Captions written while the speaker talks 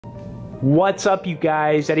What's up, you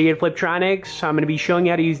guys? Eddie at Fliptroniks. I'm going to be showing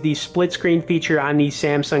you how to use the split screen feature on the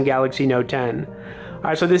Samsung Galaxy Note 10.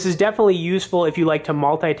 Alright, so this is definitely useful if you like to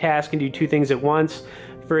multitask and do two things at once.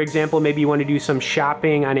 For example, maybe you want to do some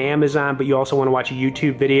shopping on Amazon, but you also want to watch a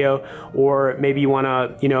YouTube video, or maybe you want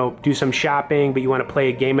to, do some shopping, but you want to play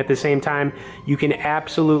a game at the same time. You can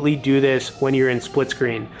absolutely do this when you're in split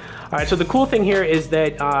screen. Alright, so the cool thing here is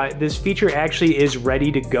that this feature actually is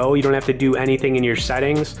ready to go. You don't have to do anything in your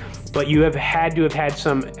settings, but you have had to have had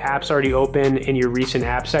some apps already open in your recent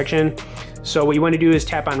app section. So what you want to do is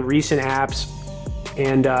tap on recent apps,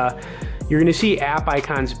 and you're going to see app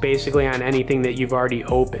icons basically on anything that you've already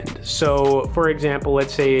opened. So for example,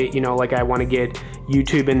 let's say, like I want to get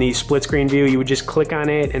YouTube in the split screen view, you would just click on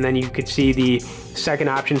it, and then you could see the second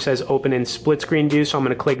option says open in split screen view. So I'm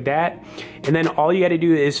going to click that. And then all you got to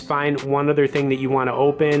do is find one other thing that you want to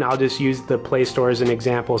open. I'll just use the Play Store as an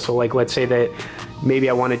example. So like, let's say that maybe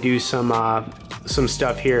I want to do some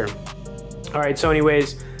stuff here. All right. So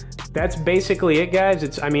anyways, that's basically it, guys.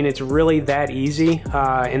 It's really that easy.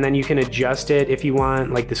 And then you can adjust it if you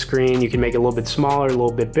want, like the screen, you can make it a little bit smaller, a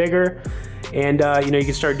little bit bigger. And you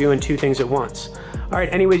can start doing two things at once. All right,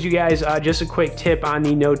 anyways, you guys, just a quick tip on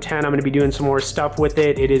the Note 10. I'm gonna be doing some more stuff with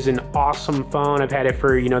it. It is an awesome phone. I've had it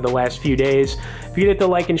for, the last few days. If you hit the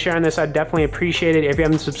like and share on this, I'd definitely appreciate it. If you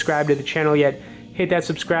haven't subscribed to the channel yet, hit that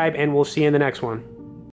subscribe, and we'll see you in the next one.